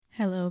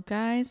Hello,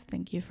 guys.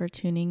 Thank you for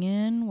tuning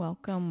in.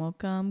 Welcome.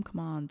 Come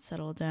on,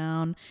 settle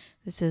down.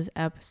 This is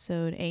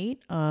episode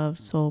 8 of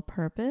Soul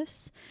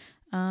Purpose.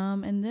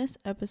 In this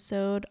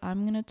episode,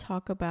 I'm going to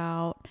talk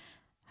about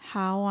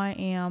how I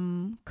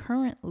am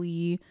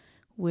currently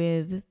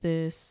with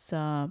this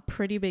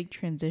pretty big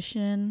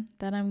transition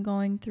that I'm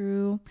going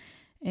through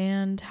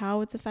and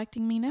how it's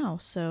affecting me now.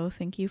 So,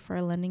 thank you for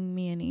lending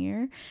me an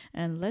ear,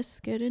 and let's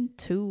get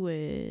into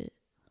it.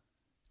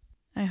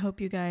 I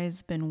hope you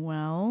guys been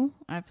well.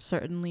 I've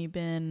certainly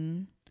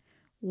been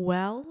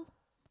well,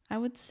 I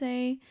would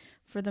say.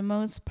 For the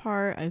most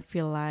part, I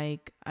feel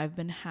like I've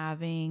been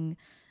having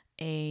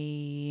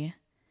a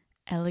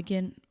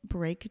elegant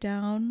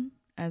breakdown,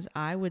 as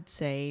I would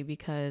say,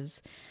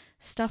 because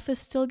stuff is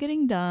still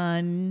getting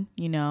done,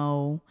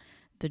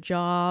 the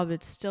job,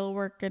 it's still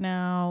working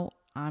out.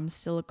 I'm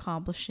still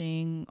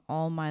accomplishing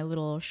all my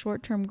little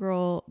short-term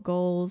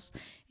goals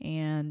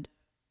and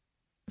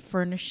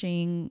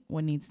furnishing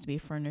what needs to be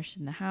furnished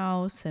in the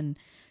house and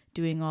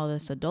doing all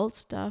this adult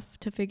stuff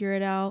to figure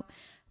it out.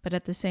 But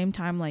at the same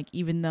time, like,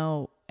 even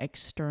though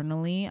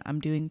externally I'm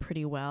doing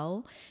pretty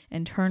well,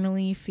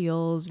 internally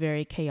feels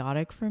very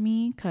chaotic for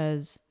me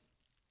because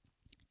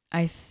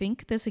I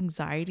think this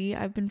anxiety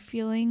I've been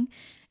feeling,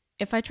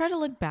 if I try to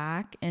look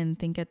back and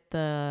think at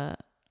the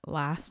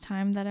last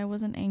time that I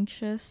wasn't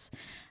anxious,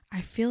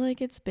 I feel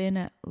like it's been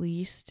at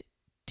least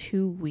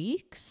 2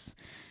 weeks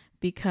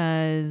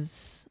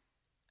because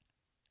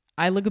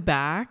I look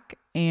back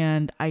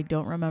and I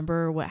don't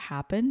remember what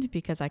happened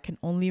because I can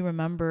only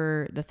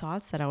remember the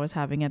thoughts that I was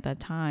having at that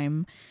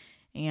time.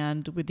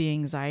 And with the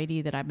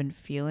anxiety that I've been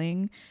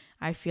feeling,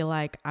 I feel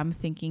like I'm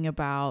thinking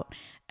about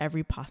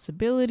every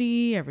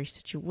possibility, every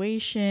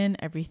situation,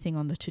 everything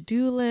on the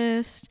to-do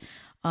list,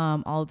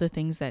 all the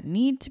things that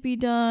need to be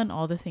done,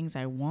 all the things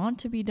I want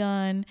to be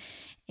done.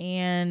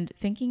 And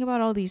thinking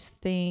about all these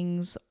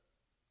things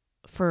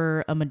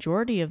for a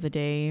majority of the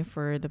day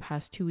for the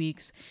past 2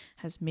 weeks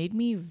has made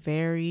me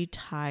very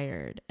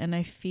tired. And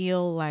I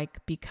feel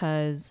like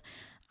because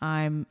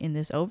I'm in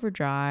this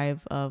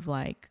overdrive of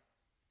like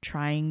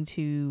trying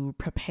to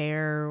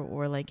prepare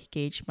or like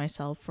gauge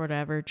myself for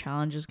whatever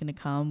challenge is going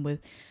to come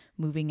with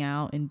moving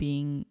out and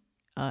being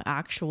an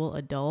actual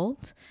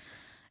adult,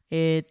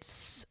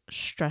 it's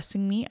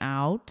stressing me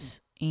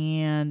out.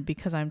 And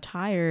because I'm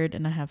tired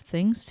and I have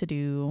things to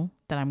do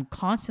that I'm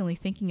constantly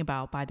thinking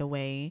about, by the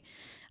way,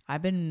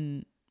 I've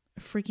been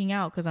freaking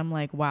out because I'm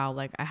like, wow,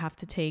 like I have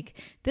to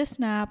take this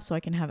nap so I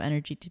can have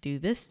energy to do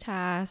this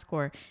task.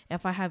 Or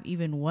if I have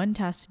even one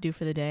task to do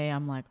for the day,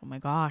 I'm like, oh my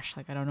gosh,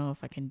 like I don't know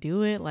if I can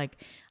do it. Like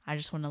I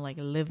just want to like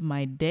live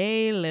my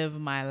day, live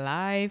my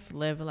life,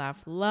 live,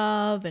 laugh,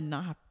 love, and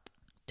not have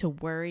to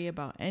worry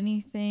about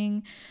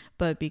anything.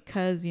 But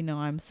because,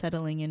 I'm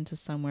settling into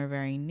somewhere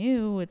very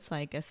new, it's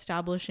like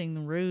establishing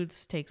the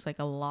roots takes like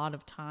a lot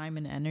of time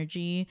and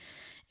energy,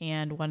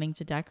 and wanting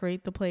to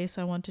decorate the place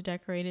I want to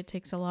decorate, it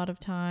takes a lot of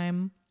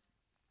time.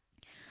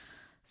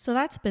 So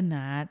that's been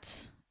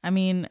that. I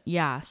mean,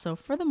 yeah, so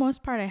for the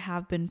most part, I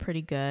have been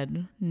pretty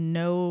good.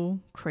 No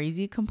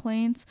crazy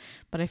complaints,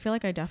 but I feel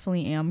like I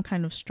definitely am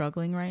kind of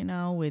struggling right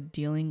now with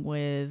dealing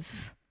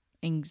with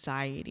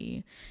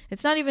anxiety.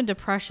 It's not even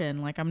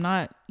depression. Like, I'm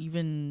not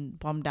even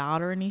bummed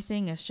out or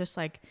anything. It's just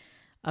like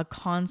a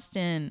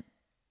constant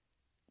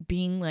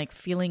being like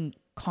feeling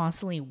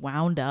constantly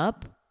wound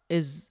up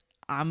is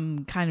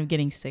I'm kind of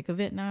getting sick of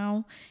it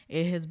now.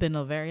 It has been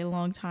a very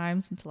long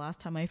time since the last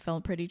time I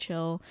felt pretty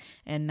chill.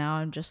 And now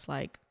I'm just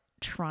like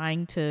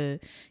trying to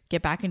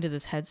get back into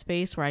this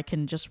headspace where I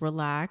can just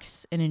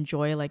relax and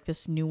enjoy like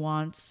this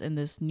nuance and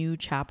this new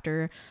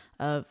chapter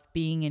of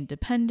being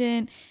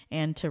independent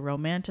and to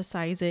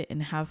romanticize it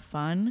and have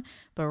fun.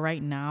 But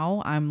right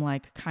now I'm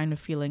like kind of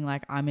feeling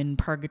like I'm in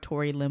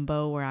purgatory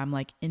limbo where I'm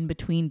like in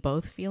between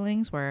both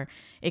feelings where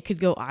it could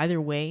go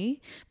either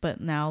way. But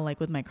now like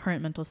with my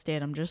current mental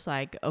state, I'm just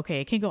like,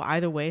 okay, it can go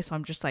either way. So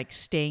I'm just like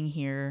staying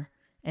here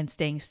and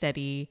staying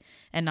steady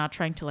and not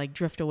trying to like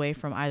drift away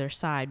from either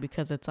side,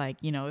 because it's like,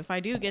 if I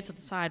do get to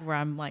the side where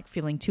I'm like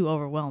feeling too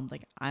overwhelmed,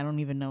 like I don't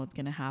even know what's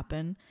going to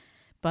happen.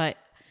 But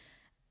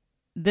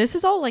this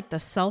is all like the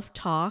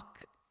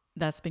self-talk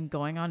that's been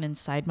going on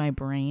inside my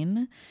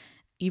brain.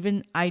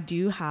 Even I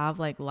do have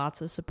like lots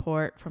of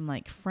support from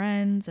like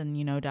friends and,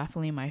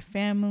 definitely my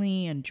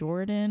family and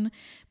Jordan,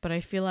 but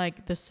I feel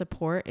like the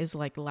support is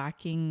like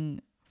lacking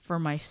for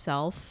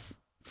myself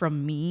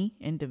from me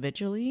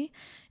individually,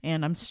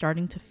 and I'm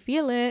starting to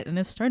feel it and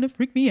it's starting to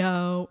freak me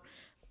out.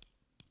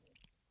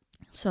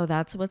 So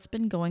that's what's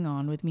been going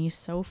on with me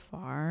so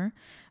far.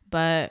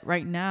 But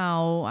right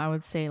now, I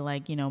would say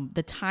like,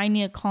 the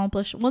tiny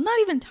well, not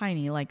even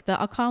tiny, like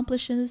the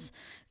accomplishments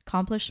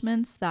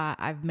that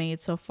I've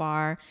made so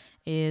far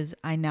is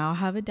I now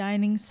have a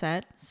dining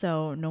set.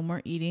 So no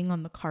more eating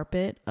on the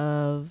carpet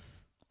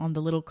on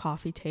the little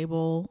coffee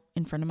table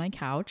in front of my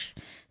couch.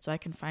 So I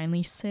can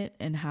finally sit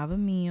and have a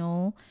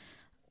meal.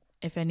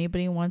 If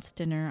anybody wants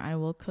dinner, I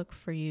will cook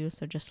for you.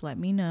 So just let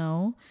me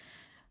know.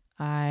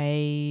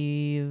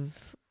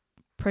 I've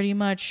pretty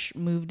much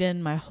moved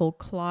in my whole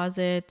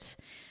closet.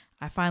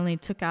 I finally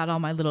took out all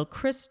my little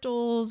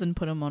crystals and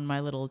put them on my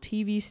little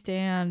TV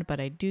stand, but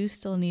I do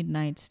still need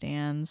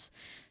nightstands.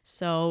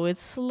 So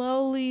it's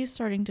slowly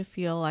starting to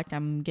feel like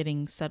I'm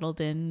getting settled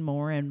in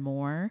more and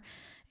more.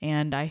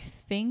 And I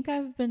think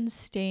I've been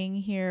staying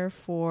here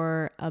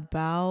for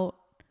about,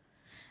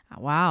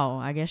 wow,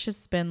 I guess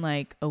it's been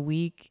like a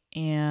week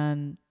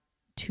and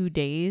 2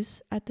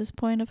 days at this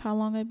point of how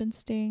long I've been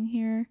staying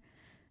here.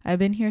 I've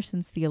been here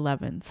since the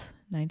 11th,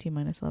 19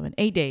 minus 11,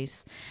 8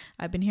 days.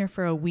 I've been here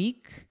for a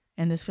week,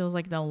 and this feels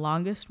like the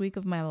longest week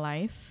of my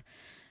life.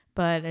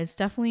 But it's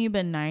definitely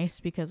been nice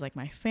because like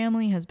my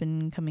family has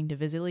been coming to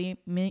visit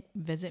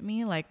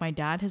me. Like my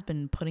dad has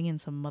been putting in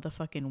some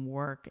motherfucking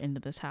work into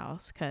this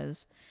house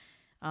because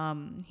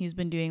he's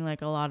been doing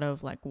like a lot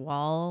of like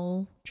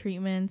wall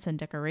treatments and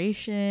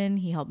decoration.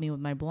 He helped me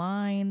with my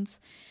blinds,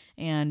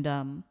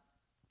 and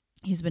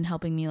he's been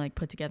helping me like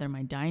put together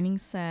my dining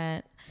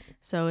set.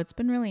 So it's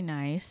been really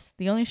nice.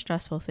 The only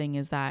stressful thing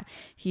is that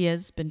he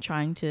has been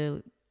trying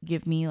to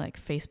give me like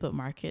Facebook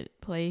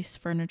Marketplace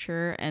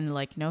furniture, and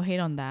like no hate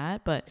on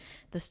that, but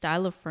the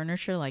style of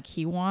furniture like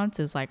he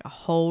wants is like a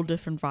whole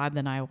different vibe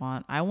than I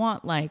want. I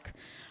want like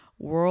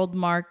World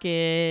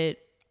Market,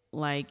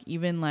 like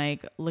even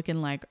like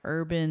looking like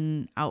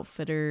Urban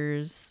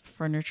Outfitters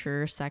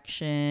furniture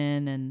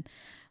section, and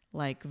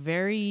like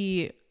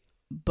very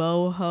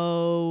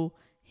boho,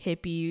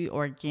 hippie,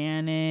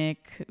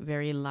 organic,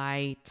 very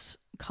light,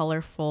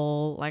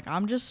 colorful. Like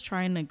I'm just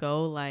trying to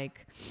go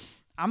like,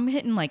 I'm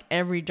hitting like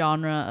every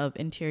genre of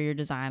interior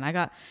design. I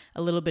got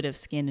a little bit of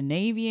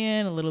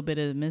Scandinavian, a little bit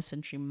of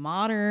mid-century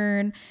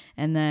modern,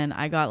 and then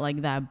I got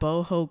like that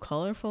boho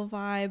colorful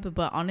vibe.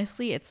 But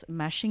honestly, it's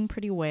meshing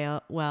pretty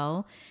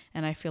well.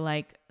 And I feel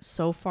like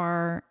so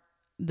far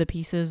the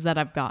pieces that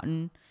I've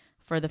gotten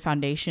for the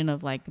foundation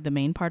of like the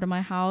main part of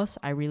my house,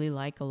 I really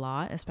like a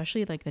lot,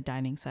 especially like the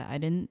dining set. I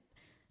didn't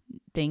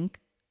think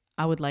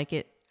I would like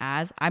it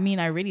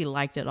I really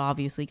liked it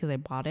obviously because I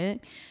bought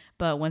it,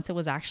 but once it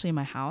was actually in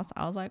my house,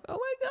 I was like, oh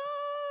my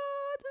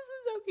God, this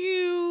is so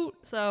cute.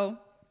 So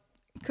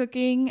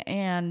cooking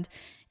and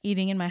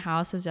eating in my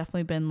house has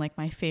definitely been like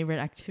my favorite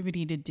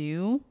activity to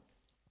do.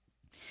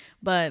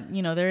 But,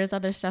 you know, there is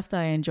other stuff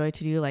that I enjoy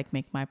to do, like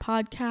make my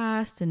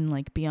podcast and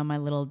like be on my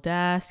little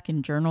desk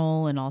and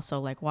journal and also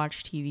like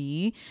watch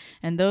TV.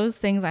 And those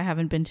things I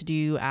haven't been to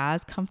do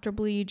as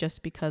comfortably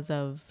just because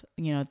of,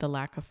 you know, the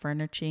lack of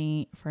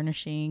furnishing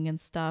and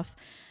stuff.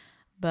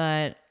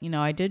 But, you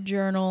know, I did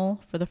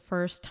journal for the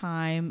first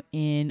time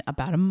in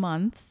about a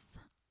month.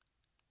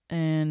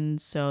 And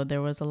so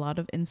there was a lot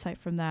of insight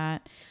from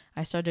that.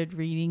 I started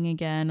reading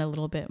again a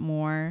little bit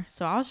more.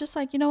 So I was just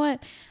like, you know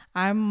what?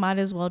 I might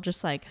as well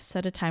just like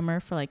set a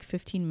timer for like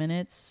 15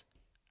 minutes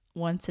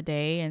once a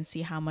day and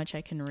see how much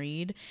I can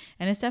read.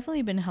 And it's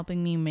definitely been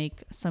helping me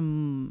make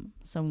some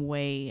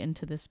way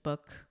into this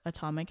book,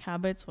 Atomic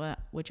Habits,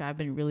 which I've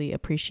been really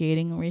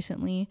appreciating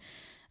recently.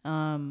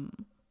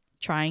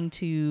 Trying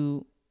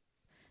to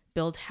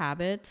build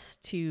habits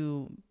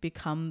to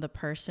become the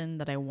person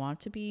that I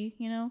want to be,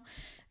 you know.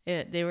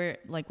 They were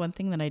like, one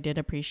thing that I did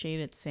appreciate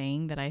it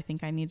saying that I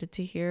think I needed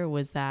to hear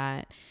was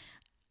that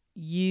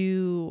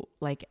you,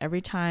 like,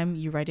 every time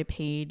you write a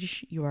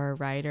page, you are a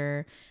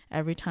writer.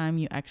 Every time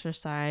you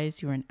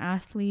exercise, you're an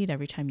athlete.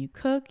 Every time you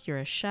cook, you're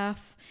a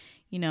chef,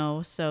 you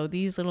know. So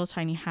these little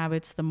tiny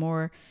habits, the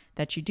more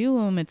that you do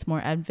them, it's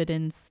more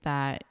evidence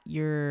that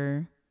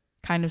you're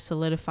kind of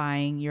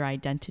solidifying your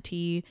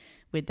identity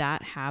with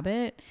that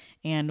habit.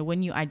 And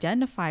when you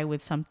identify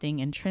with something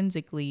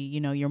intrinsically, you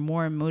know, you're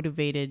more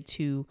motivated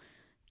to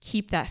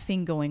keep that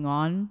thing going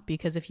on,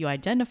 because if you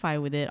identify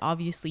with it,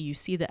 obviously you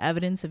see the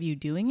evidence of you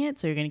doing it,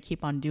 so you're going to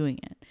keep on doing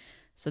it.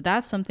 So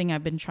that's something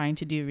I've been trying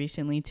to do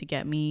recently to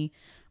get me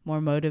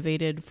more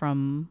motivated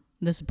from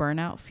this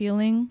burnout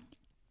feeling,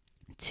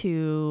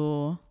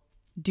 to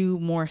do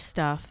more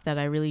stuff that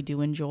I really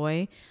do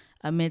enjoy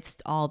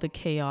amidst all the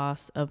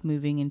chaos of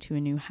moving into a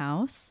new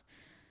house.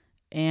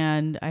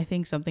 And I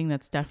think something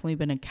that's definitely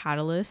been a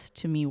catalyst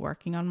to me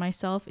working on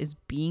myself is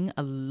being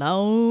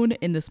alone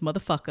in this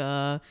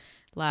motherfucker.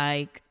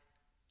 Like,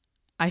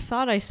 I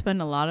thought I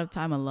spent a lot of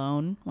time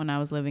alone when I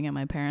was living at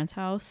my parents'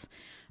 house.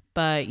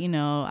 But, you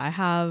know, I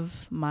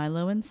have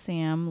Milo and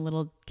Sam,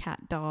 little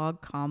cat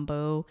dog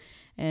combo,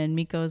 and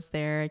Miko's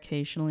there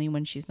occasionally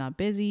when she's not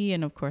busy.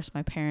 And of course,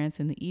 my parents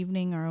in the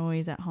evening are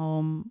always at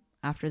home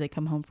after they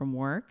come home from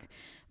work.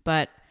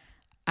 But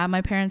at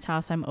my parents'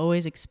 house, I'm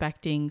always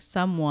expecting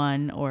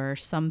someone or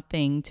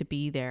something to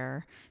be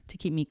there to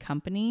keep me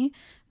company.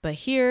 But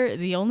here,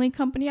 the only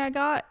company I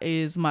got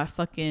is my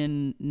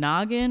fucking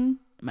noggin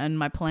and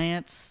my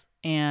plants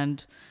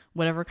and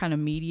whatever kind of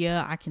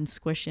media I can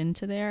squish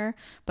into there.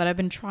 But I've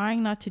been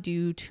trying not to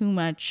do too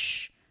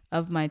much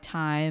of my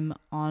time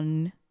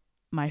on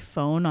my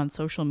phone, on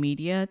social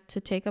media,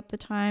 to take up the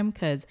time,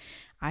 because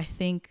I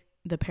think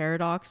the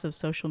paradox of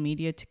social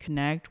media to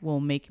connect will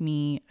make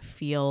me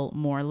feel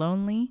more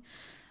lonely.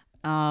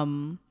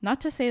 Not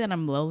to say that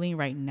I'm lonely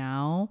right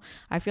now.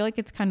 I feel like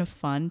it's kind of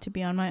fun to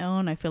be on my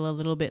own. I feel a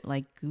little bit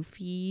like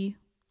goofy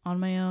on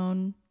my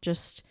own,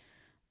 just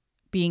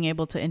being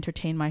able to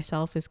entertain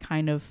myself is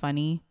kind of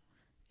funny.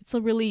 It's a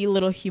really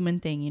little human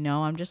thing, you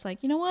know? I'm just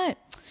like, you know what?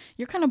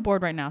 You're kind of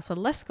bored right now, so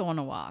let's go on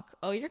a walk.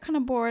 Oh, you're kind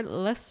of bored.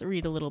 Let's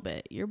read a little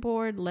bit. You're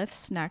bored. Let's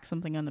snack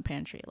something on the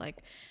pantry.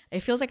 Like,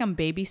 it feels like I'm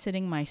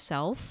babysitting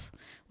myself,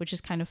 which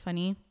is kind of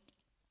funny.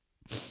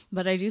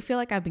 But I do feel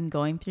like I've been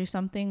going through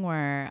something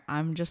where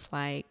I'm just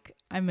like,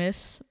 I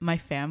miss my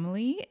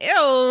family.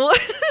 Ew.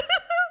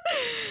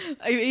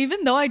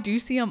 Even though I do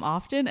see them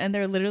often and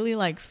they're literally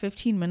like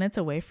 15 minutes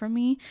away from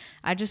me,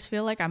 I just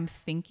feel like I'm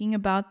thinking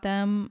about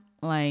them.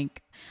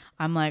 Like,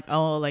 I'm like,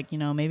 oh, like, you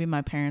know, maybe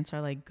my parents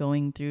are like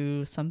going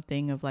through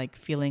something of like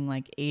feeling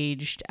like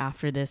aged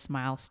after this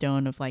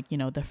milestone of like, you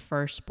know, the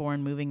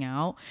firstborn moving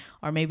out.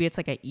 Or maybe it's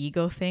like an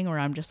ego thing where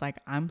I'm just like,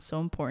 I'm so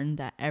important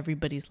that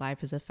everybody's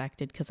life is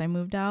affected because I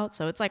moved out.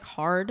 So it's like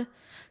hard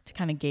to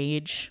kind of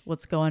gauge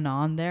what's going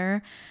on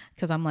there,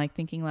 because I'm like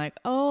thinking like,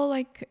 oh,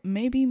 like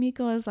maybe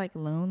Miko is like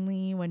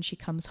lonely when she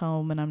comes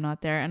home and I'm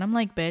not there. And I'm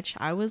like, bitch,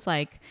 I was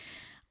like,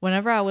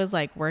 whenever I was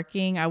like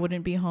working, I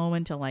wouldn't be home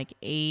until like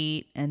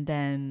 8. And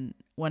then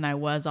when I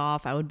was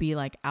off, I would be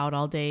like out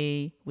all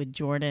day with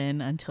Jordan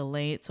until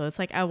late. So it's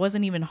like I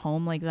wasn't even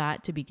home like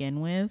that to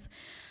begin with.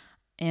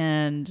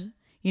 And,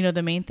 you know,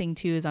 the main thing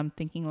too is I'm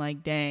thinking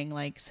like, dang,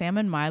 like Sam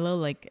and Milo,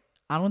 like,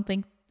 I don't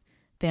think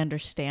they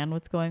understand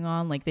what's going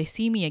on. Like, they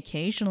see me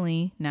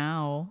occasionally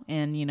now,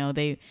 and, you know,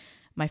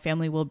 my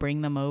family will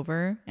bring them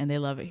over and they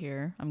love it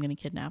here. I'm going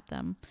to kidnap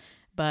them.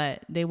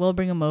 But they will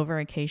bring them over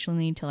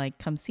occasionally to like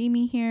come see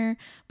me here.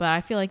 But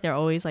I feel like they're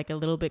always like a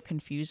little bit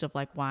confused of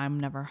like why I'm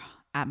never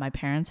at my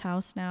parents'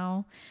 house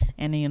now.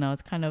 And, you know,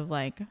 it's kind of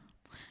like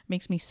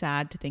makes me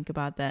sad to think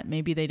about that.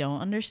 Maybe they don't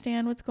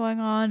understand what's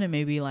going on and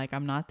maybe like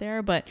I'm not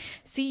there. But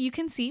see, you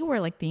can see where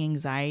like the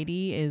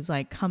anxiety is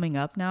like coming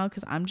up now,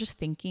 because I'm just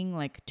thinking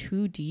like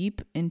too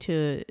deep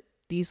into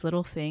these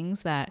little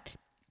things that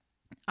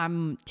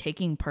I'm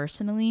taking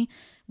personally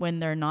when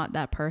they're not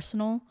that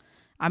personal.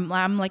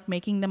 I'm like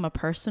making them a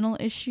personal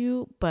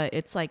issue, but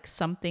it's like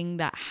something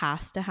that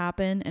has to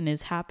happen and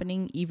is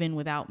happening even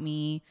without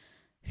me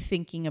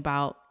thinking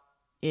about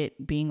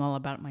it being all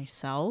about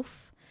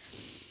myself.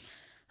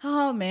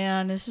 Oh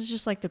man, this is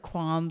just like the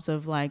qualms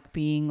of like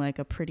being like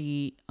a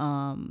pretty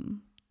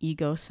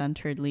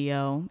ego-centered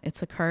Leo.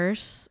 It's a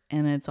curse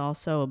and it's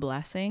also a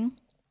blessing,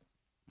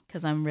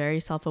 because I'm very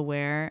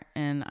self-aware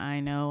and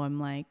I know I'm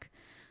like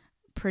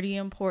pretty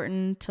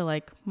important to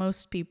like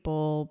most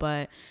people,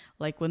 but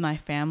like with my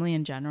family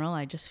in general,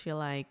 I just feel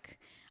like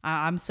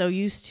I'm so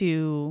used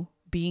to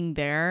being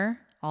there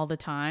all the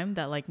time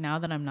that like now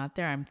that I'm not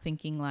there, I'm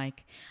thinking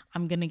like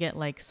I'm gonna get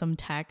like some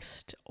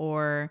text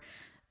or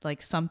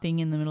like something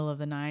in the middle of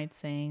the night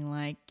saying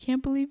like,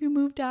 can't believe you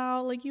moved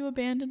out, like you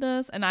abandoned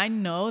us. And I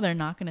know they're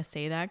not gonna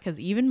say that,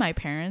 because even my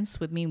parents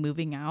with me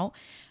moving out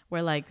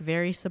were like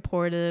very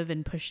supportive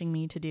and pushing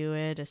me to do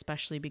it,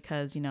 especially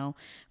because, you know,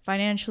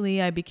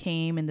 financially I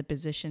became in the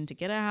position to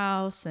get a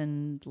house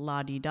and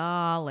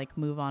la-di-da, like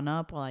move on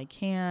up while I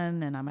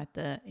can. And I'm at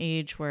the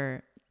age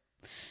where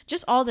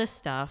just all this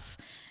stuff.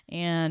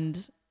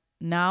 And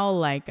now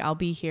like I'll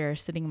be here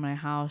sitting in my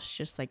house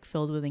just like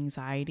filled with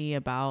anxiety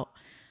about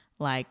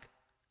like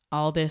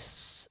all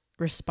this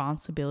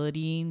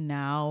responsibility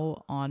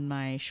now on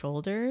my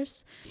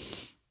shoulders.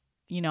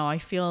 You know, I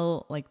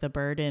feel like the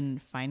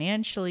burden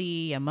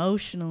financially,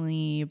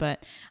 emotionally,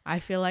 but I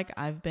feel like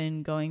I've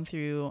been going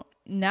through,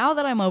 now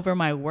that I'm over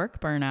my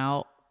work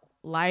burnout,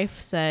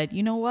 life said,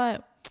 you know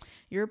what?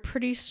 You're a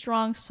pretty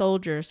strong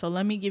soldier, so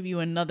let me give you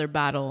another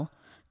battle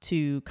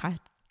to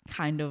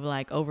kind of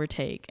like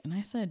overtake. And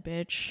I said,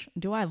 bitch,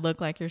 do I look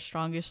like your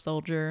strongest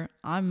soldier?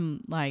 I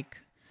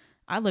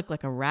look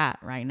like a rat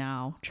right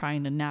now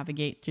trying to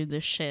navigate through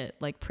this shit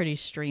like pretty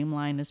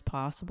streamlined as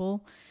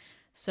possible.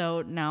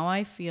 So now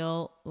I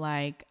feel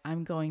like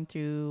I'm going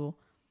through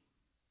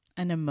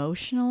an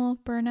emotional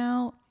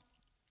burnout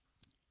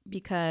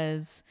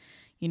because,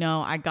 you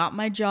know, I got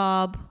my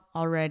job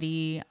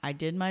already. I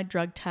did my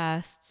drug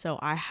test. So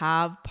I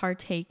have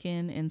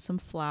partaken in some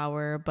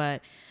flour,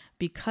 but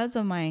because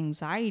of my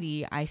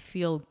anxiety, I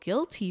feel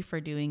guilty for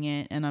doing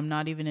it and I'm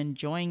not even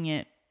enjoying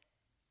it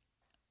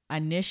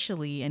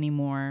initially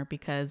anymore,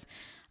 because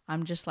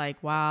I'm just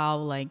like, wow,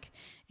 like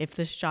if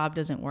this job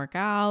doesn't work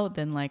out,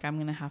 then like I'm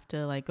gonna have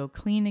to like go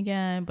clean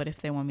again. But if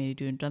they want me to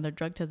do another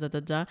drug test,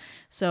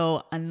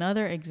 So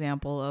another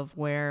example of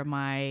where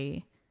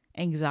my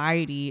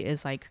anxiety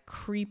is like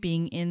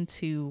creeping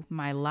into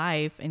my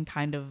life and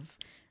kind of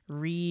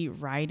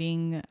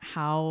rewriting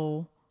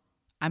how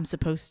I'm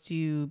supposed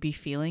to be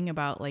feeling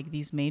about like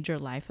these major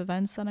life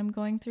events that I'm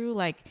going through.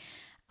 Like,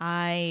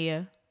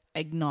 I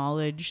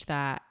acknowledge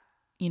that,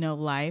 you know,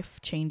 life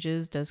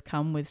changes does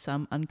come with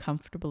some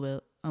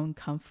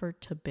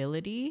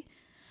uncomfortability.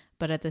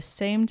 But at the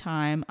same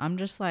time, I'm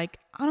just like,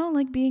 I don't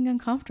like being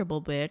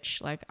uncomfortable, bitch.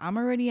 Like, I'm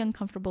already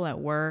uncomfortable at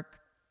work.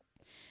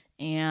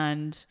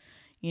 And,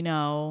 you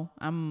know,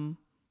 I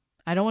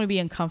don't want to be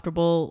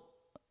uncomfortable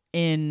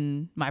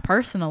in my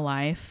personal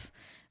life,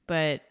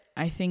 but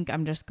I think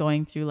I'm just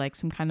going through like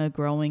some kind of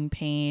growing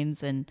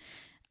pains, and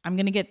I'm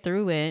going to get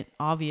through it,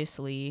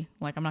 obviously.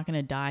 Like, I'm not going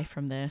to die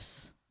from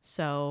this.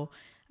 So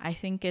I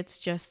think it's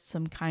just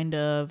some kind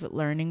of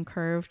learning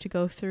curve to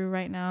go through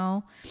right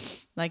now.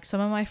 Like, some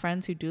of my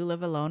friends who do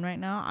live alone right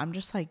now, I'm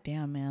just like,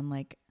 damn, man,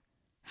 like,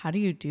 how do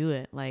you do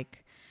it?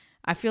 Like,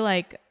 I feel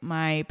like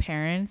my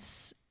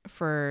parents,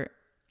 for,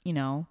 you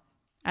know,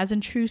 as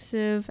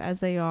intrusive as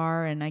they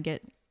are, and I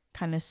get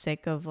kind of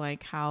sick of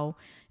like how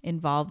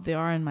involved they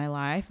are in my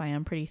life, I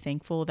am pretty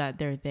thankful that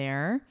they're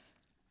there.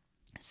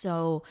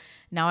 So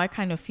now I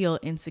kind of feel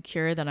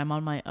insecure that I'm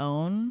on my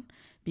own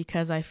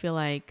because I feel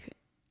like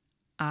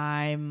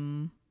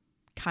I'm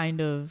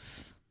kind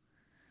of,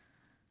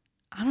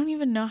 I don't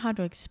even know how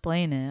to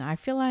explain it. I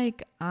feel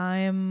like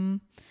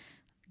I'm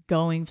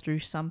going through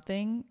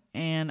something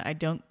and I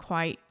don't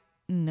quite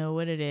know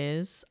what it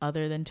is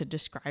other than to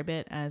describe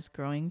it as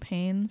growing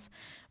pains.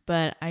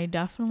 But I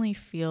definitely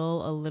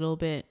feel a little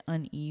bit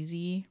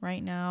uneasy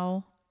right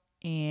now.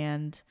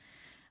 And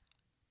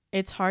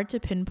it's hard to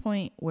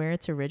pinpoint where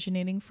it's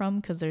originating from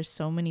because there's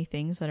so many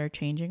things that are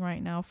changing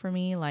right now for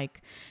me,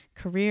 like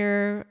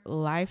career,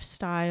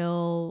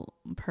 lifestyle,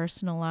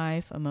 personal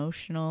life,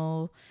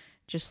 emotional,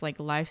 just like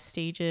life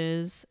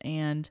stages.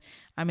 And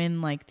I'm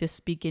in like this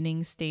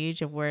beginning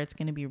stage of where it's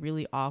going to be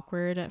really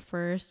awkward at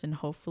first. And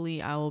hopefully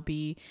I will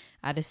be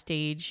at a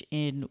stage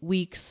in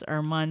weeks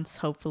or months,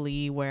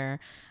 hopefully,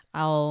 where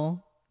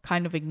I'll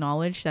kind of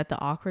acknowledge that the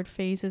awkward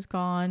phase is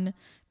gone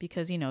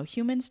because, you know,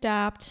 humans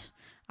adapt.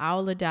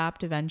 I'll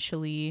adapt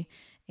eventually,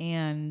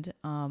 and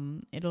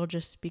it'll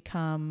just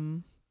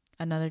become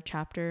another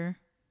chapter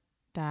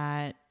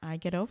that I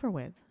get over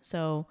with.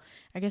 So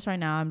I guess right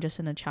now I'm just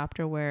in a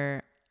chapter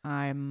where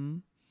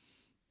I'm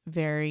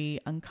very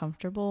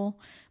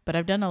uncomfortable, but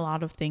I've done a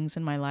lot of things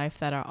in my life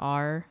that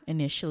are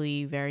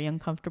initially very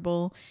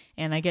uncomfortable,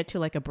 and I get to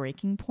like a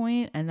breaking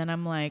point, and then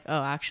I'm like,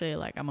 oh, actually,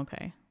 like, I'm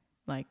okay.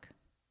 Like,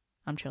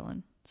 I'm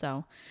chilling.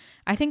 So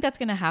I think that's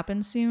going to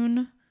happen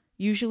soon.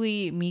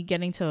 Usually me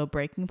getting to a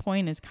breaking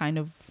point is kind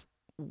of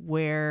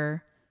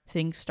where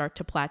things start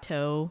to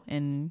plateau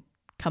and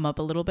come up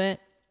a little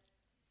bit.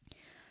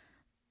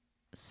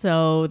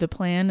 So the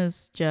plan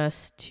is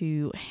just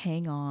to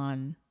hang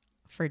on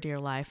for dear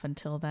life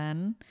until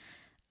then.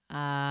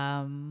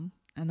 And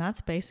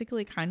that's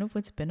basically kind of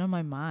what's been on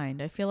my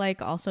mind. I feel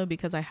like also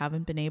because I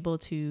haven't been able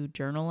to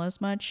journal as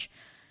much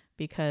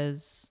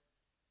because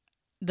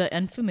the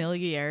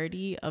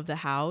unfamiliarity of the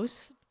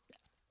house,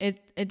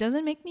 it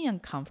doesn't make me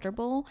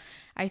uncomfortable.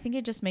 I think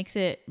it just makes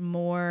it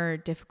more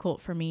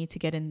difficult for me to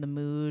get in the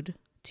mood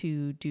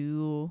to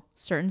do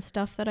certain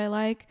stuff that I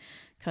like.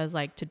 Cause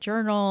like to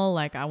journal,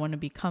 like I want to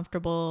be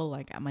comfortable,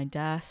 like at my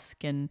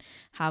desk and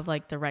have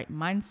like the right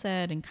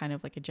mindset and kind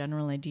of like a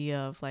general idea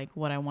of like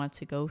what I want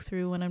to go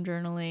through when I'm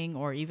journaling,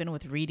 or even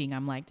with reading,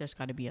 I'm like, there's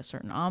got to be a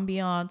certain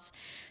ambiance.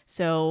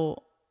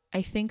 So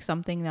I think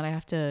something that I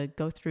have to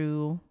go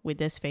through with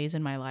this phase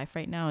in my life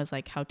right now is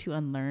like how to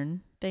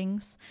unlearn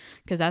things,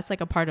 because that's like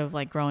a part of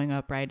like growing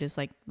up, right? Is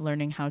like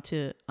learning how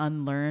to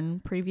unlearn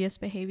previous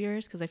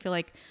behaviors, because I feel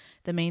like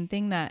the main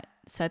thing that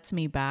sets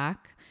me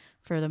back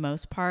for the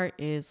most part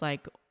is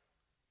like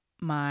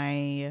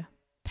my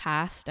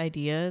past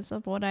ideas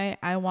of what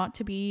I want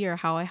to be or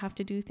how I have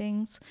to do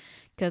things,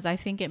 because I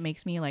think it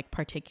makes me like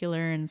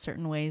particular in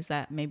certain ways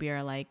that maybe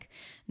are like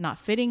not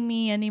fitting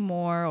me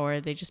anymore, or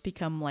they just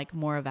become like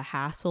more of a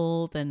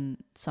hassle than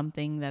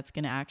something that's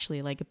going to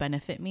actually like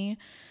benefit me.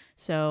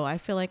 So I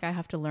feel like I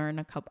have to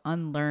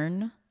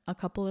unlearn a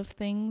couple of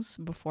things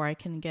before I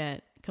can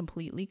get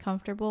completely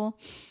comfortable.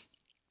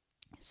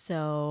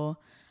 So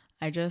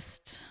I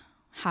just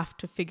have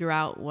to figure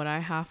out what I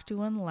have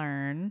to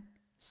unlearn.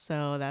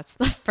 So that's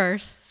the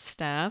first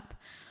step.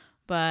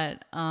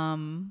 But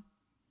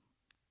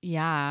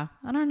yeah,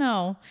 I don't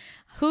know.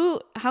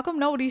 How come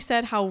nobody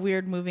said how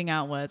weird moving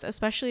out was?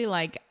 Especially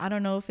like, I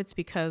don't know if it's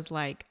because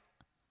like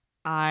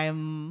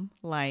I'm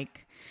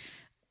like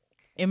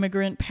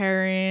immigrant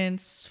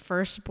parents,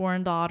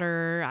 firstborn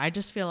daughter. I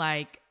just feel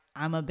like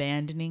I'm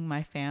abandoning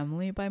my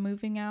family by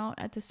moving out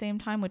at the same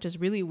time, which is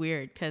really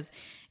weird because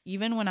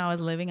even when I was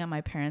living at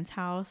my parents'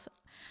 house,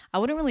 I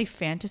wouldn't really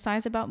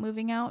fantasize about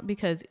moving out,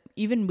 because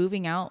even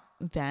moving out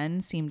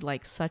then seemed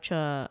like such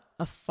a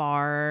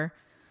far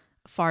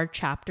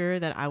chapter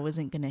that I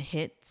wasn't going to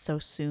hit so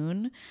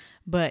soon.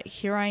 But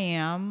here I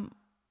am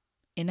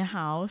in a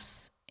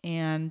house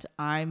and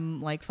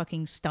I'm like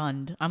fucking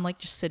stunned. I'm like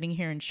just sitting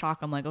here in shock.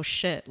 I'm like, oh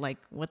shit, like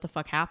what the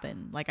fuck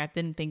happened? Like I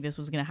didn't think this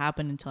was going to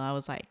happen until I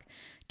was like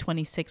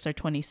 26 or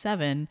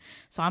 27.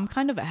 So I'm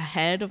kind of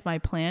ahead of my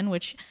plan,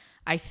 which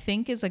I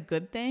think is a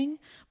good thing.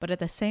 But at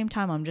the same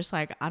time, I'm just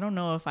like, I don't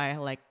know if I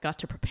like got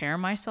to prepare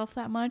myself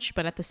that much.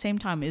 But at the same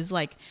time, is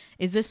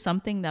this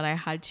something that I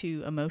had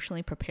to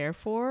emotionally prepare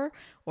for?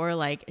 Or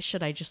like,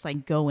 should I just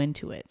like go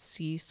into it?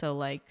 See, so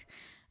like,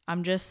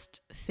 I'm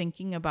just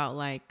thinking about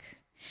like,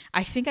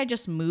 I think I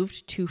just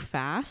moved too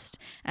fast,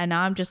 and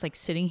now I'm just like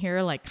sitting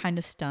here like kind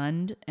of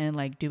stunned and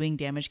like doing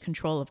damage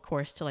control, of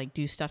course, to like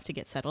do stuff to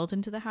get settled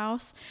into the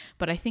house.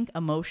 But I think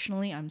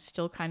emotionally I'm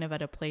still kind of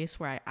at a place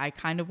where I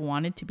kind of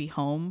wanted to be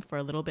home for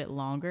a little bit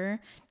longer.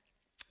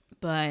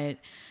 But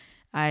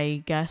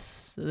I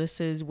guess this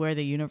is where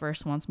the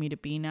universe wants me to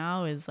be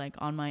now, is like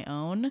on my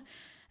own.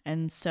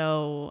 And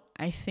so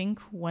I think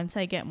once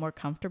I get more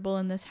comfortable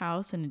in this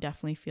house and it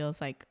definitely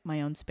feels like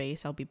my own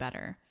space, I'll be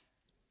better.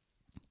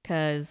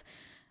 Because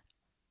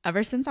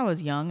ever since I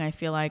was young, I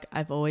feel like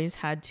I've always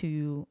had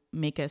to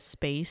make a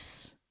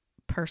space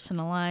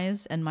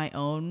personalized and my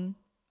own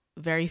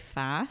very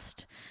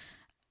fast.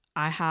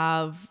 I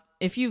have,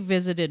 if you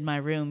visited my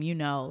room, you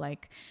know,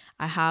 like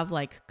I have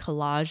like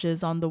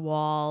collages on the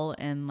wall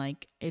and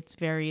like it's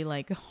very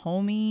like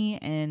homey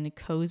and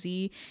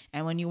cozy.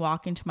 And when you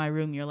walk into my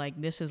room, you're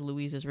like, this is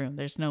Louise's room.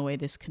 There's no way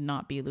this could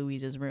not be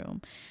Louise's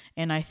room.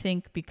 And I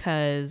think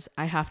because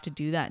I have to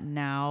do that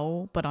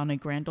now, but on a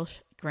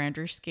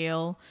grander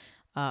scale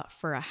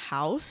for a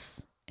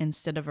house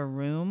instead of a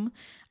room,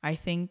 I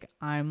think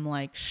I'm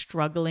like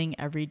struggling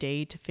every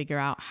day to figure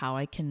out how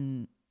I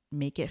can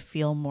make it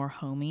feel more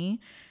homey.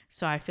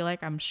 So I feel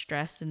like I'm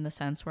stressed in the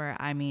sense where,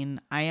 I mean,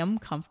 I am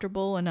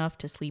comfortable enough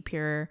to sleep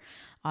here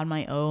on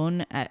my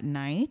own at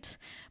night,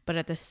 but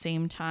at the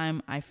same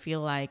time, I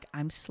feel like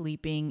I'm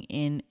sleeping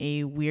in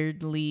a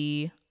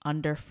weirdly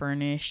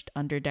underfurnished,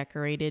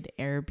 underdecorated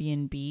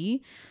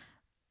Airbnb.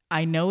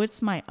 I know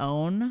it's my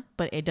own,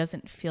 but it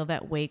doesn't feel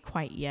that way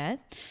quite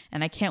yet.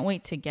 And I can't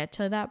wait to get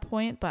to that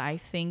point. But I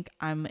think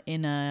I'm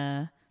in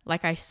a,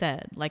 like I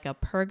said, like a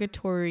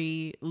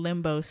purgatory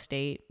limbo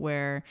state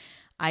where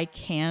I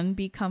can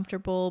be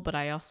comfortable, but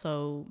I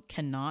also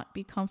cannot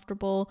be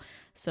comfortable.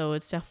 So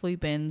it's definitely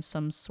been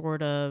some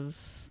sort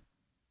of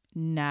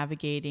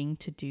navigating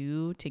to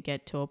do to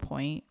get to a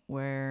point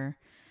where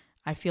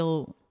I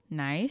feel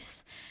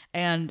nice.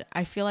 And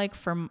I feel like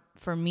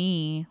for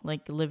me,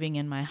 like living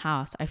in my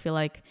house, I feel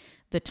like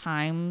the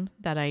time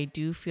that I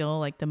do feel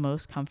like the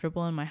most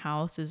comfortable in my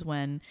house is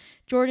when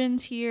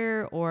Jordan's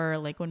here, or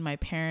like when my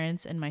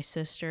parents and my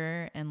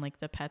sister and like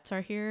the pets are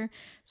here.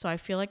 So I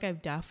feel like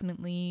I've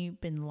definitely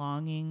been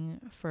longing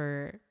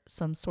for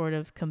some sort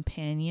of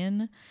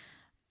companion.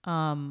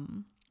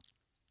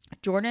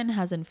 Jordan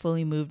hasn't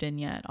fully moved in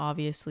yet,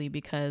 obviously,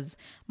 because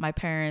my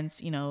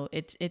parents, you know,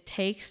 it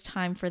takes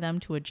time for them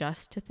to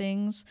adjust to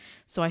things.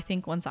 So I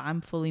think once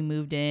I'm fully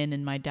moved in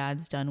and my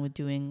dad's done with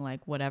doing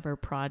like whatever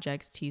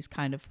projects he's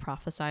kind of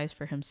prophesized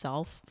for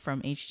himself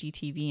from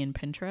HGTV and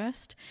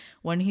Pinterest,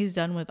 when he's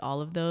done with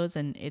all of those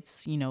and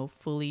it's, you know,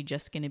 fully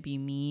just going to be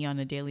me on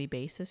a daily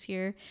basis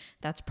here,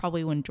 that's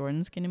probably when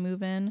Jordan's going to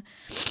move in.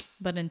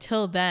 But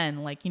until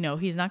then, like, you know,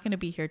 he's not going to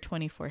be here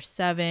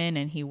 24/7,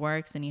 and he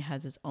works and he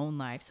has his own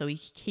life. So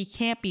he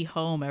can't be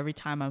home every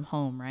time I'm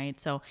home,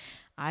 right? So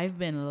I've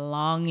been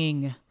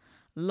longing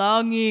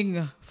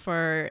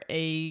for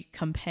a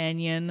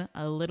companion,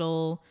 a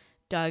little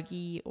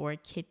doggy or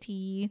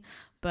kitty.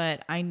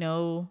 But I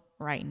know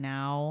right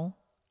now,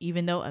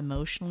 even though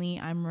emotionally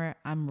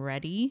I'm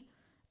ready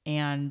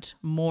and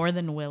more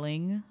than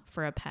willing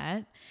for a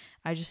pet,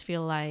 I just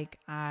feel like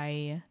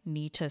I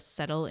need to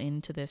settle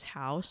into this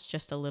house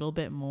just a little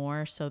bit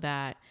more so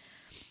that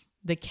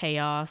the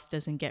chaos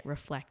doesn't get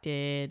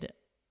reflected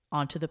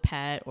onto the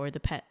pet, or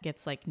the pet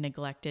gets like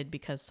neglected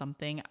because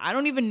something, I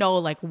don't even know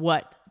like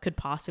what could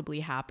possibly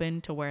happen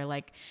to where,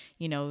 like,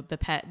 you know, the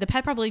pet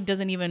probably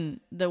doesn't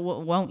even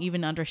won't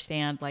even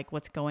understand like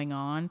what's going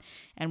on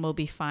and will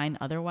be fine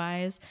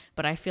otherwise.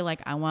 But I feel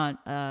like I want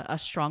a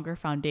stronger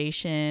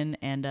foundation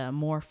and a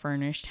more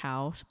furnished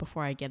house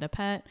before I get a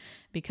pet,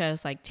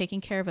 because like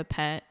taking care of a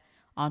pet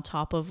on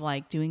top of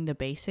like doing the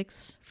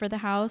basics for the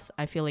house,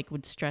 I feel like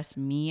would stress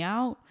me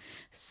out.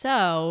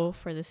 So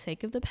for the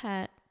sake of the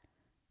pet,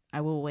 I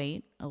will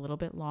wait a little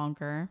bit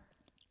longer,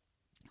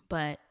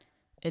 but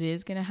it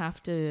is going to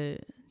have to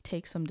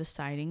take some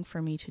deciding for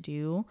me to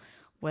do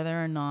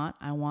whether or not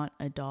I want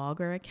a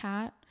dog or a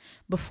cat.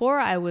 Before,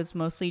 I was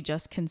mostly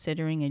just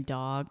considering a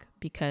dog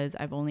because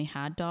I've only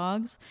had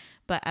dogs,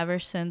 but ever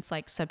since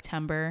like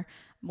September,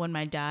 when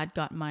my dad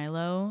got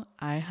Milo,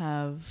 I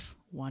have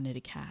wanted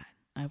a cat.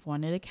 I've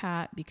wanted a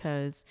cat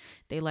because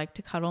they like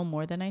to cuddle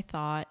more than I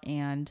thought,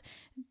 and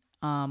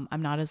I'm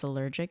not as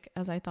allergic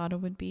as I thought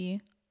it would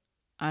be.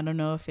 I don't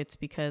know if it's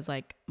because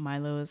like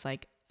Milo is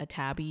like a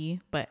tabby,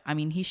 but I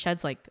mean, he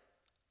sheds like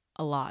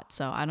a lot.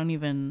 So I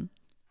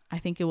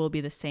think it will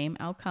be the same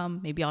outcome.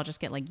 Maybe I'll just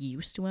get like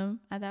used to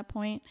him at that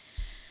point.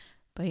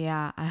 But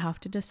yeah, I have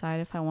to decide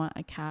if I want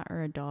a cat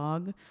or a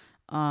dog.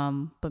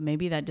 But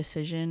maybe that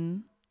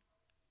decision,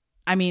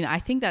 I mean, I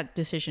think that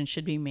decision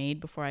should be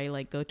made before I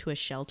like go to a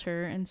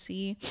shelter and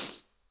see,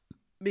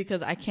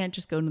 because I can't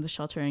just go to the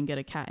shelter and get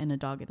a cat and a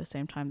dog at the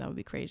same time. That would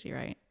be crazy,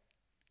 right?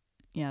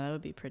 Yeah, that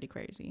would be pretty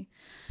crazy,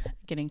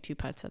 getting two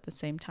pets at the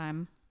same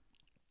time.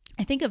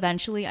 I think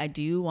eventually I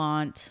do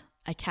want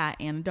a cat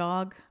and a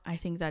dog. I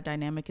think that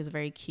dynamic is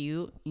very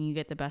cute and you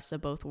get the best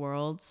of both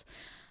worlds.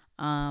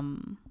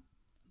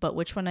 But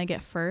which one I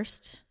get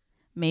first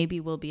maybe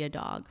will be a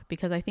dog,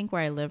 because I think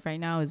where I live right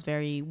now is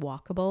very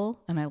walkable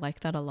and I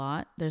like that a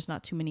lot. There's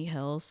not too many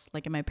hills.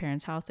 Like in my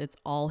parents' house, it's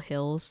all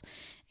hills.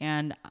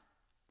 And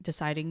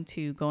deciding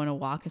to go on a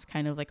walk is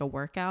kind of like a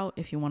workout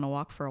if you want to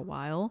walk for a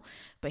while.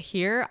 But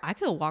here, I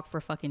could walk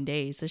for fucking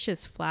days. It's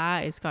just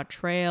flat. It's got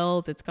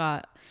trails. It's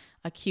got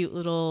a cute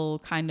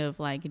little kind of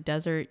like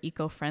desert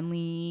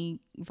eco-friendly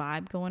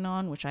vibe going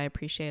on, which I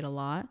appreciate a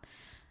lot.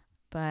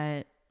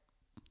 But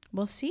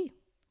we'll see.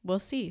 We'll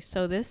see.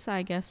 So this,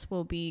 I guess,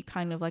 will be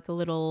kind of like a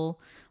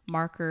little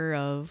marker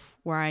of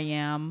where I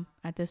am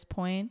at this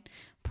point.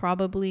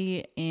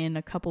 Probably in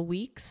a couple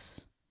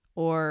weeks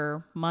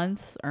or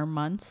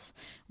months,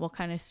 we'll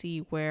kind of see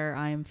where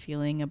I'm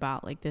feeling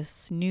about like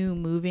this new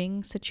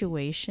moving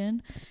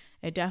situation.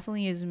 It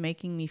definitely is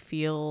making me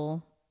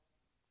feel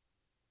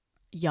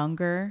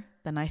younger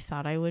than I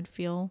thought I would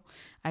feel.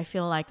 I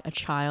feel like a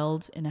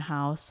child in a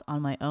house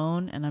on my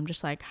own, and I'm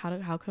just like,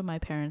 how could my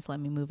parents let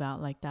me move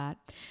out like that?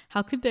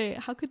 How could they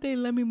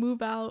let me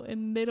move out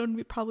and they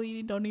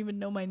probably don't even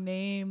know my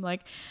name?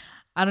 Like,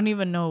 I don't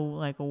even know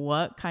like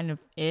what kind of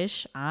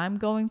ish I'm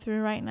going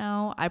through right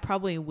now. I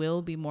probably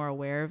will be more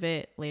aware of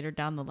it later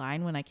down the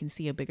line when I can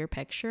see a bigger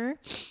picture.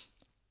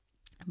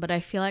 But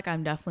I feel like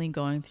I'm definitely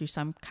going through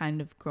some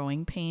kind of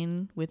growing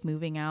pain with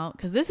moving out,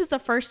 because this is the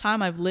first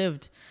time I've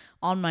lived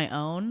on my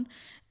own.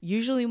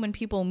 Usually when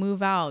people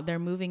move out, they're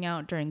moving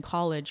out during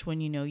college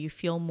when, you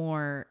feel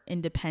more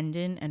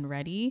independent and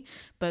ready.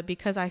 But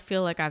because I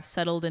feel like I've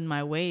settled in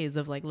my ways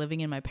of like living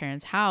in my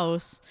parents'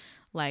 house,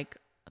 like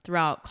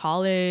throughout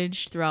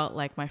college, throughout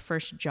like my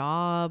first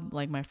job,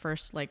 like my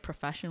first like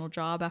professional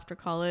job after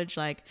college,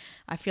 like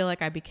I feel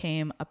like I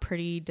became a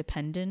pretty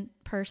dependent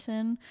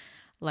person,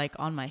 like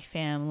on my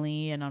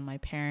family and on my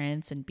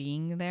parents and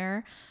being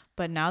there.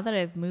 But now that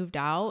I've moved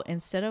out,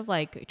 instead of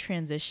like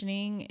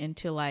transitioning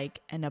into like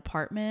an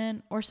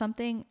apartment or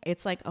something,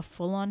 it's like a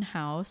full-on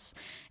house.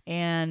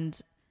 And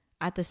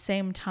at the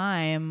same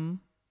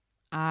time,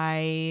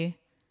 I'm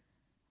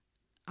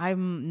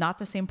not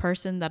the same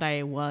person that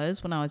I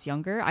was when I was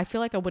younger. I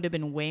feel like I would have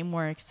been way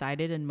more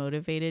excited and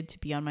motivated to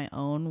be on my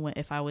own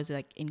if I was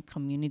like in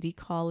community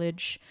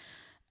college,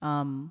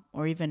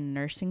 or even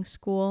nursing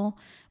school.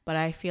 But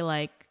I feel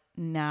like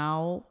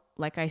now,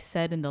 like I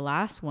said in the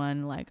last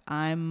one, like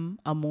I'm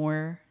a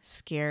more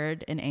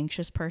scared and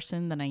anxious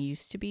person than I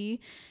used to be.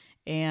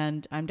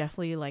 And I'm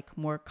definitely like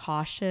more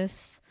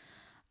cautious.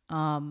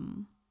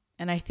 And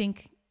I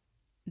think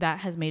that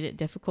has made it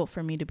difficult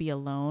for me to be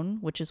alone,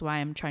 which is why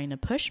I'm trying to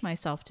push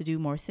myself to do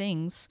more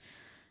things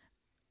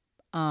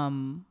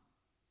on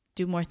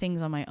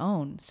my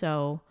own.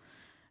 So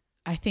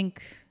I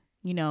think,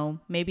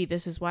 maybe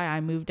this is why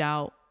I moved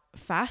out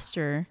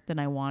faster than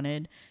I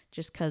wanted,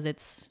 just because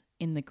it's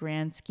in the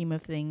grand scheme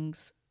of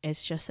things.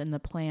 It's just in the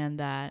plan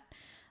that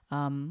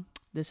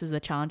this is the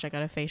challenge I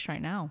got to face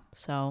right now.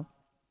 So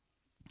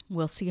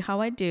we'll see how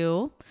I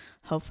do.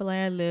 Hopefully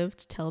I live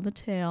to tell the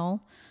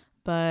tale.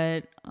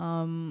 But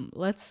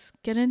let's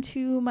get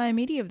into my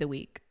media of the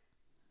week.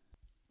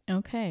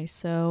 Okay,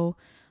 so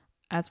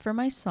as for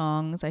my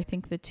songs, I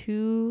think the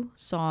two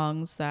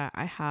songs that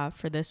I have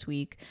for this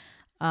week,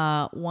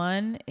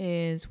 one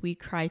is We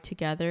Cry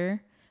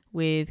Together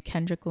with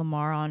Kendrick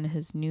Lamar on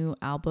his new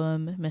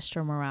album,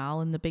 Mr.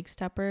 Morale and the Big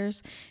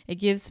Steppers. It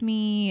gives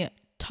me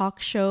Talk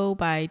Show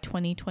by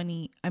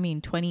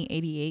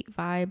 2088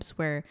 vibes,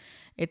 where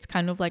it's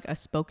kind of like a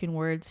spoken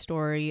word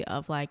story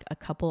of like a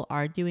couple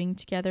arguing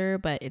together,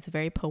 but it's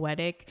very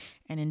poetic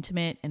and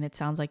intimate, and it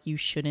sounds like you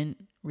shouldn't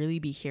really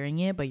be hearing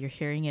it, but you're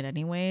hearing it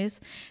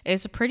anyways.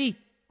 It's a pretty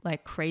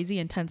like crazy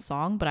intense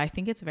song, but I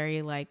think it's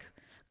very like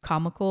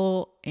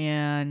comical,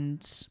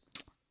 and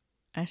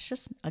it's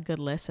just a good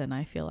listen.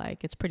 I feel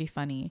like it's pretty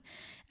funny.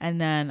 And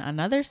then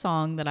another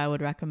song that I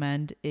would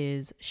recommend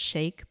is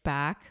Shake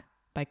Back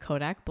by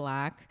Kodak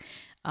Black.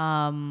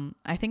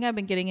 I think I've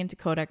been getting into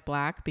Kodak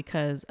Black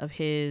because of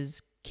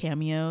his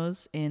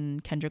cameos in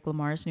Kendrick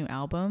Lamar's new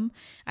album.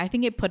 I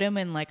think it put him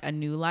in like a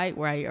new light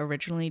where I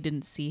originally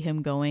didn't see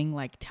him going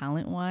like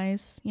talent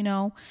wise,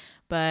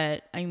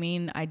 but I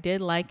mean, I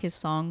did like his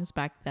songs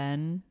back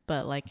then,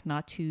 but like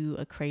not to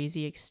a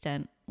crazy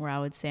extent where I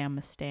would say I'm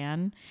a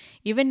stan.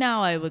 Even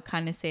now I would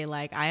kind of say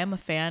like I am a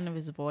fan of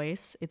his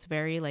voice. It's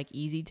very like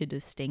easy to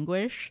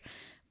distinguish,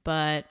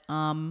 but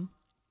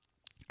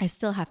I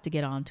still have to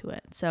get onto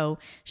it. So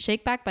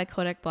Shake Back by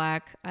Kodak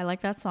Black. I like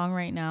that song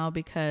right now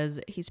because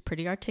he's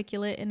pretty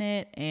articulate in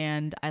it,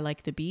 and I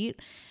like the beat.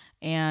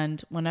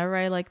 And whenever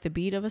I like the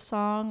beat of a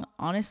song,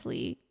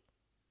 honestly,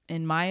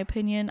 in my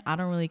opinion, I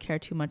don't really care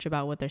too much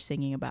about what they're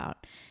singing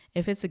about.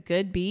 If it's a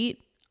good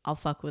beat, I'll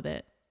fuck with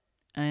it.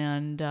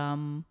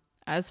 And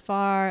as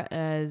far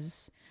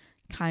as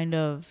kind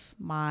of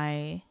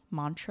my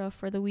mantra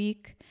for the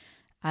week,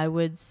 I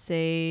would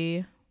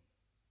say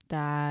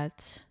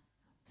that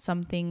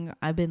something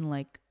I've been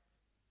like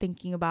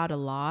thinking about a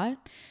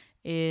lot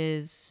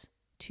is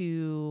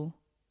to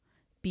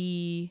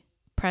be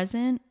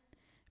present,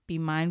 be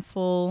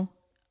mindful,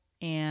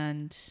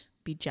 and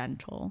be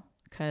gentle.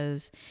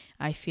 Because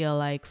I feel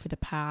like for the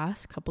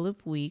past couple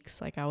of weeks,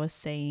 like I was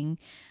saying,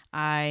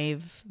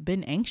 I've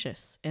been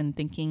anxious and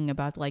thinking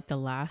about like the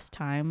last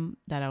time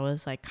that I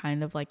was like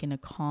kind of like in a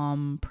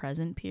calm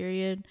present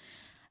period.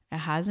 It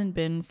hasn't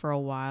been for a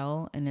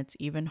while, and it's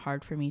even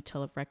hard for me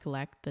to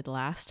recollect the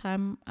last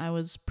time I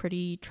was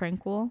pretty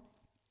tranquil.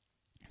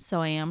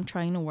 So I am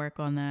trying to work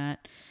on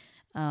that,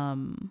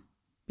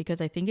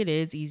 because I think it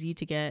is easy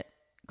to get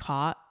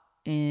caught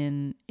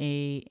in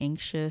a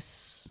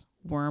anxious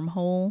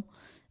wormhole,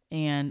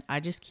 and I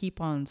just keep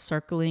on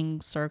circling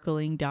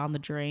down the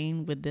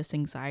drain with this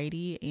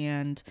anxiety,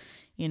 and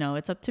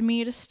it's up to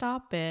me to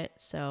stop it.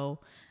 So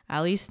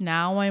at least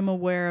now I'm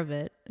aware of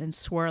it and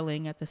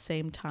swirling at the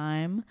same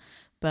time,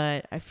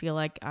 but I feel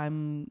like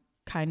I'm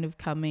kind of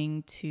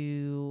coming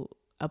to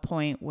a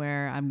point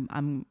where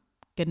I'm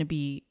going to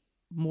be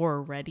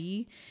more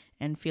ready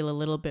and feel a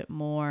little bit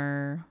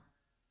more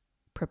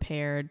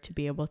prepared to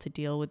be able to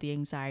deal with the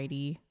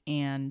anxiety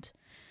and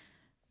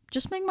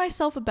just make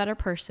myself a better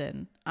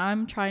person.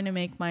 I'm trying to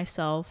make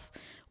myself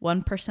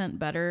 1%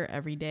 better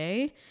every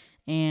day.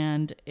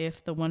 And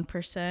if the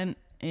 1%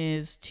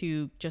 is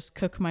to just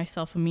cook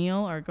myself a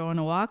meal or go on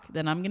a walk,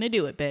 then I'm going to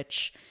do it,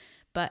 bitch.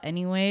 But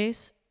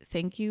anyways,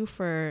 thank you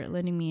for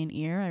lending me an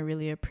ear. I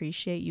really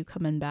appreciate you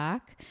coming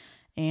back.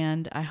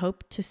 And I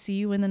hope to see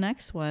you in the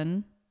next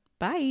one.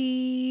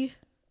 Bye.